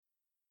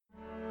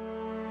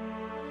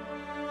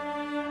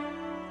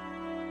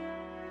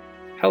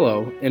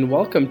Hello, and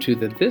welcome to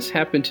the This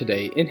Happened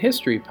Today in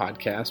History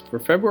podcast for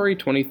February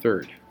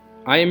 23rd.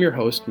 I am your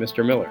host,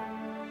 Mr. Miller.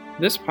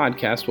 This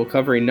podcast will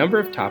cover a number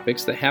of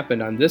topics that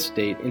happened on this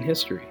date in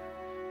history.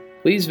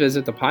 Please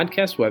visit the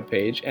podcast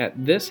webpage at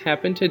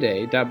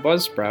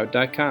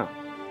thishappenedtoday.buzzsprout.com.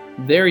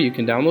 There you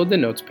can download the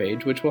notes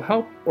page, which will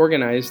help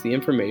organize the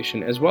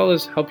information as well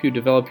as help you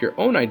develop your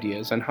own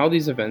ideas on how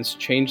these events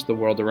change the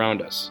world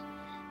around us.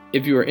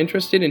 If you are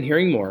interested in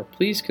hearing more,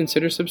 please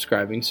consider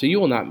subscribing so you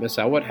will not miss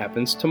out what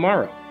happens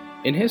tomorrow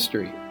in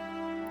history.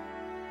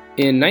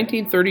 In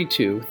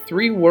 1932,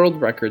 3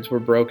 world records were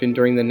broken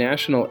during the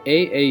National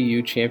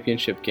AAU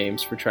Championship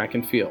Games for track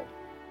and field.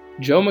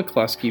 Joe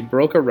McCluskey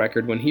broke a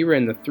record when he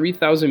ran the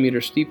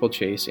 3,000-meter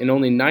steeplechase in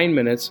only 9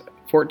 minutes,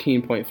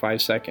 14.5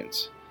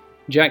 seconds.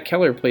 Jack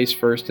Keller placed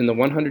first in the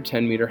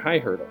 110-meter high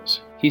hurdles.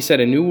 He set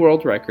a new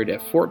world record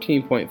at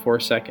 14.4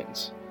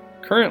 seconds.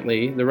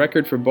 Currently, the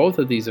record for both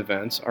of these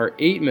events are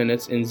 8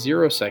 minutes and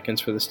 0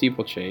 seconds for the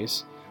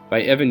steeplechase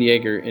by Evan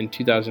Yeager in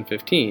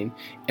 2015,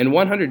 and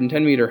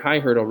 110-meter high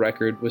hurdle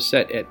record was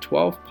set at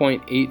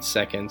 12.8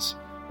 seconds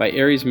by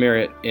Aries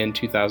Merritt in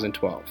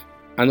 2012.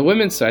 On the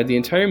women's side, the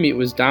entire meet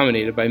was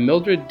dominated by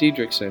Mildred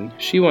Diedrichsen.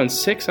 She won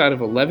 6 out of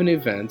 11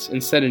 events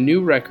and set a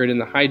new record in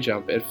the high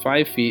jump at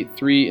 5 feet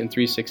 3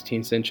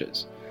 3/16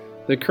 inches.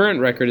 The current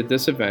record at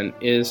this event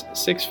is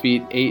 6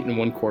 feet 8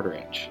 1/4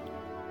 inch.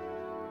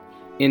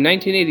 In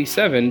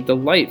 1987, the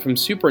light from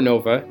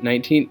supernova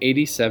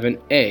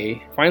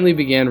 1987A finally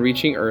began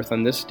reaching Earth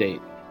on this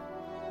date.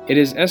 It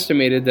is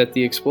estimated that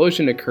the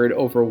explosion occurred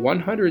over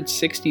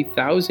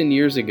 160,000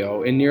 years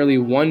ago and nearly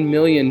 1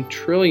 million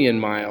trillion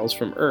miles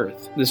from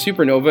Earth. The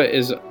supernova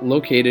is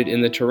located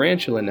in the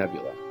Tarantula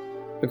Nebula.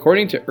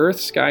 According to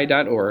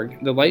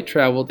earthsky.org, the light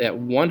traveled at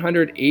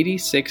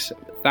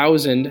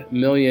 186,000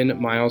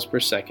 million miles per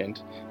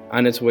second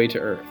on its way to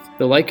Earth.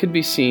 The light could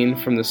be seen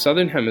from the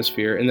southern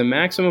hemisphere, and the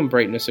maximum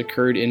brightness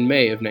occurred in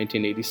May of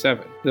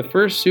 1987. The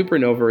first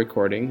supernova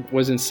recording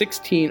was in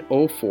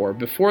 1604,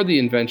 before the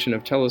invention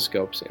of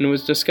telescopes, and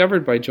was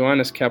discovered by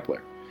Johannes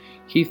Kepler.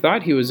 He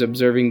thought he was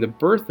observing the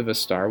birth of a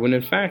star, when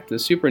in fact the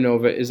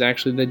supernova is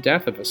actually the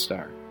death of a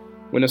star.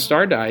 When a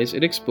star dies,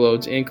 it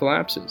explodes and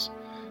collapses.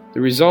 The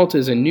result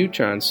is a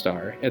neutron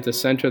star at the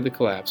center of the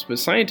collapse, but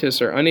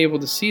scientists are unable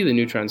to see the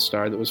neutron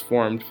star that was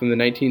formed from the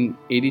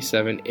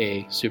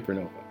 1987A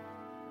supernova.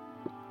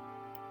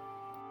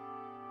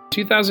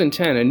 In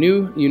 2010, a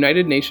new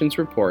United Nations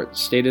report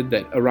stated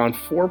that around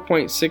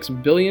 4.6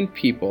 billion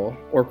people,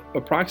 or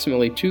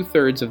approximately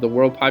 2/3 of the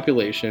world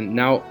population,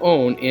 now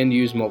own and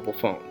use mobile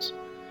phones.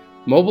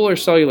 Mobile or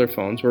cellular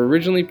phones were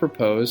originally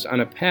proposed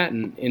on a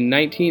patent in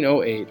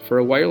 1908 for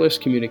a wireless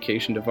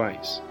communication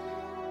device.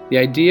 The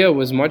idea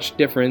was much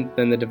different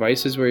than the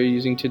devices we're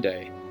using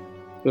today.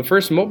 The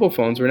first mobile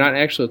phones were not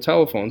actual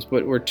telephones,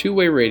 but were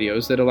two-way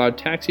radios that allowed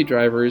taxi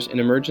drivers and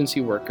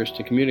emergency workers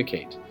to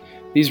communicate.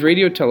 These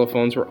radio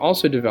telephones were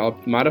also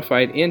developed,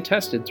 modified, and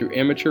tested through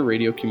amateur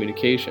radio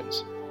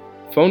communications.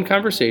 Phone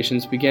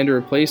conversations began to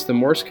replace the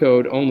Morse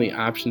code-only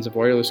options of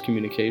wireless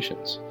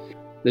communications.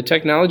 The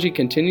technology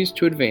continues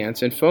to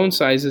advance, and phone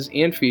sizes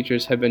and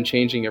features have been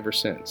changing ever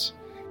since.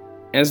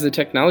 As the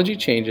technology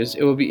changes,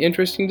 it will be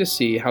interesting to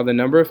see how the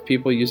number of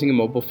people using a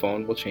mobile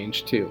phone will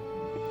change too.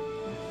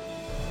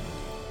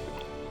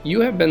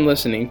 You have been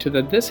listening to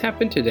the This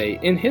Happened Today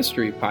in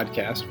History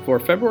podcast for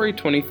February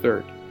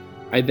 23rd.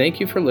 I thank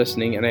you for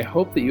listening, and I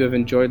hope that you have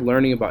enjoyed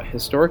learning about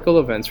historical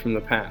events from the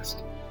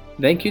past.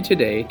 Thank you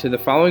today to the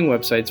following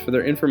websites for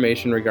their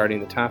information regarding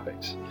the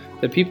topics: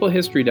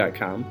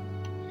 thepeoplehistory.com,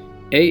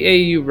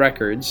 AAU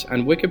Records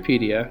on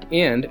Wikipedia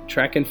and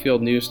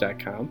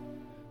trackandfieldnews.com,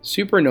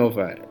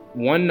 Supernova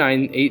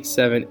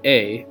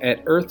 1987A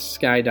at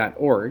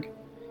earthsky.org,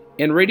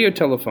 and radio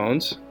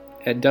telephones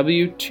at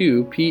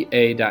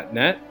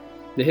w2pa.net,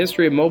 the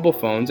history of mobile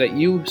phones at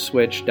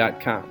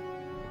uswitch.com.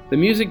 The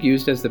music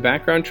used as the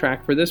background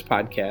track for this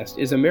podcast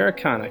is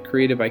Americana,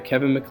 created by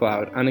Kevin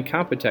MacLeod on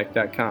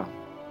incompetech.com.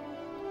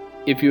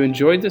 If you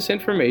enjoyed this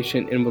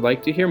information and would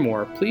like to hear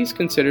more, please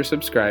consider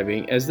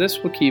subscribing, as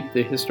this will keep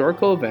the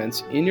historical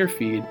events in your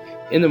feed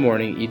in the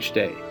morning each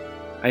day.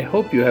 I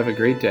hope you have a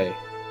great day.